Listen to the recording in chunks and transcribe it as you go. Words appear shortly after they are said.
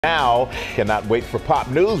Now, cannot wait for pop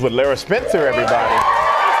news with Lara Spencer, everybody.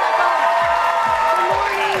 Good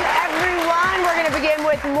morning, everyone. We're going to begin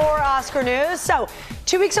with more Oscar news. So,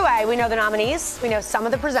 2 weeks away, we know the nominees, we know some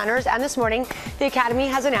of the presenters, and this morning, the Academy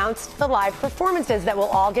has announced the live performances that we'll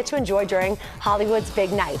all get to enjoy during Hollywood's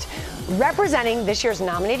big night. Representing this year's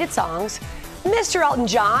nominated songs, Mr. Elton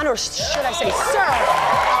John, or should I say Sir Elton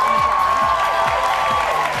John,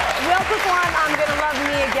 will perform I'm Gonna Love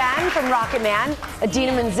Me Again from Rocket Man.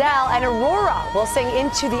 Idina Menzel and Aurora will sing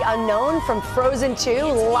Into the Unknown from Frozen 2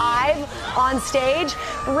 live on stage.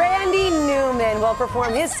 Randy Newman will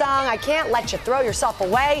perform his song I Can't Let You Throw Yourself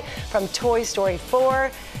Away from Toy Story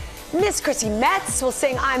 4. Miss Chrissy Metz will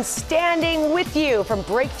sing I'm Standing With You from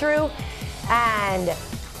Breakthrough. And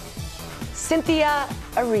Cynthia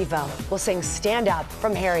Erivo will sing Stand Up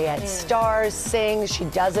from Harriet. Stars, sings, she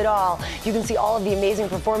does it all. You can see all of the amazing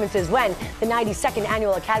performances when the 92nd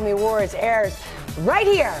Annual Academy Awards airs right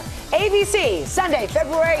here, ABC, Sunday,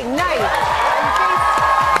 February 9th.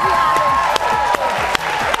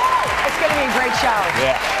 It's going to be a great show.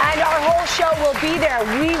 Yeah. And our whole show will be there.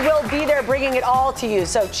 We will be there bringing it all to you,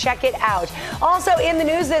 so check it out. Also in the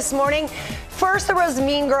news this morning, first there was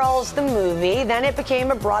Mean Girls, the movie, then it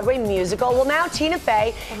became a Broadway musical. Well, now Tina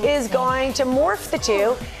Fey is going to morph the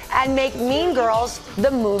two and make Mean Girls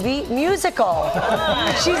the movie musical.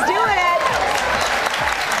 She's doing it.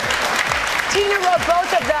 Tina wrote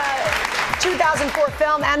both of the 2004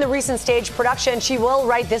 film and the recent stage production. She will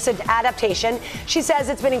write this adaptation. She says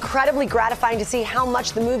it's been incredibly gratifying to see how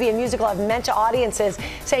much the movie and musical have meant to audiences,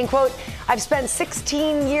 saying, quote, I've spent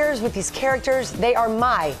 16 years with these characters. They are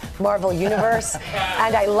my Marvel Universe,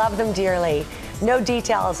 and I love them dearly. No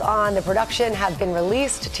details on the production have been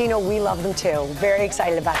released. Tina, we love them too. Very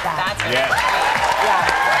excited about that. Yes.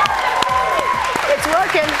 Yeah. It's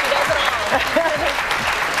working.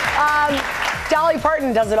 Dolly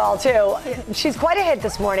Parton does it all too. She's quite a hit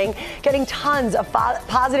this morning, getting tons of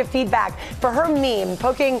positive feedback for her meme,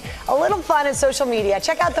 poking a little fun at social media.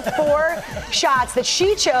 Check out the 4 shots that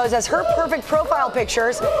she chose as her perfect profile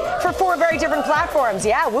pictures for 4 very different platforms.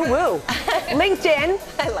 Yeah, woo-woo. LinkedIn.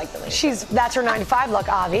 I like the LinkedIn. That's her 9-to-5 look,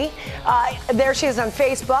 Avi. There she is on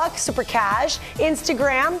Facebook, super cash,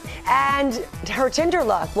 Instagram, and her Tinder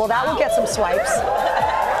look. Well, that will get some swipes.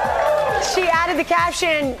 She added the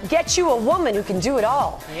caption, get you a woman who can do it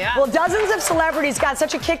all. Yeah. Well, dozens of celebrities got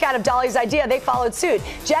such a kick out of Dolly's idea, they followed suit.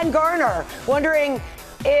 Jen Garner, wondering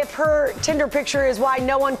if her Tinder picture is why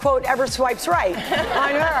no one, quote, ever swipes right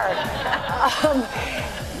on her.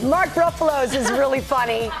 Mark Ruffalo's is really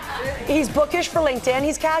funny. He's bookish for LinkedIn,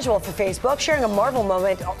 he's casual for Facebook, sharing a Marvel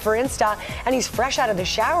moment for Insta, and he's fresh out of the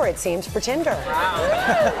shower, it seems, for Tinder.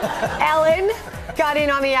 Wow. Ellen got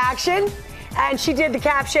in on the action. And she did the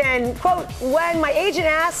caption, quote, when my agent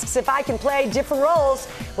asks if I can play different roles,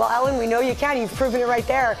 well, Ellen, we know you can. You've proven it right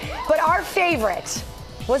there. But our favorite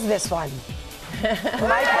was this one. Michael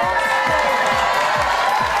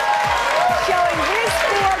showing his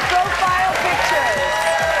 4 profile pictures.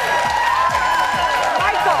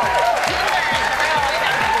 Michael.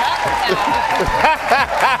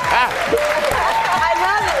 I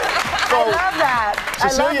love it. I love that.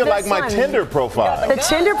 Cecilia, like my Tinder profile. The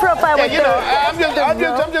Tinder profile with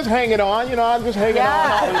I'm just hanging on. I'm just hanging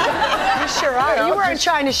on. You sure are. You weren't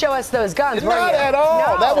trying to show us those guns, were you? Not at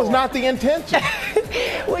all. No. That was not the intention.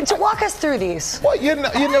 So walk us through these. Well,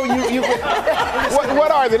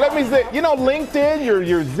 what are they? Let me say. LinkedIn,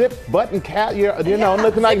 your zip button cat.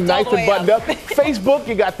 Looking like nice and buttoned up. Facebook,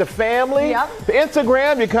 you got the family. Yep. The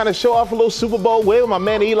Instagram, you kind of show off a little Super Bowl win with my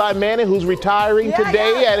man Eli Manning, who's retiring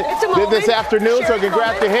today and this afternoon. So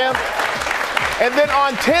congrats to him. And then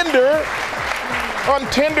on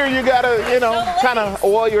Tinder, you gotta, kind of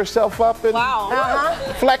oil yourself up and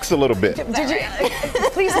flex a little bit. Did you?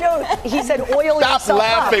 Please note, he said oil yourself Stop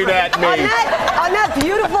laughing at me. On that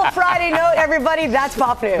beautiful Friday note, everybody, that's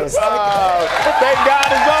pop news. Thank God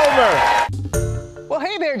it's over. Well,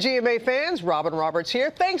 hey there, GMA fans. Robin Roberts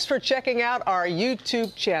here. Thanks for checking out our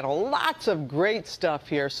YouTube channel. Lots of great stuff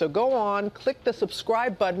here. So go on, click the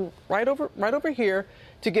subscribe button right over here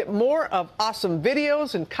to get more of awesome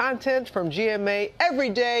videos and content from GMA every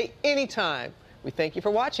day, anytime. We thank you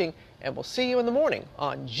for watching, and we'll see you in the morning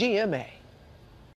on GMA.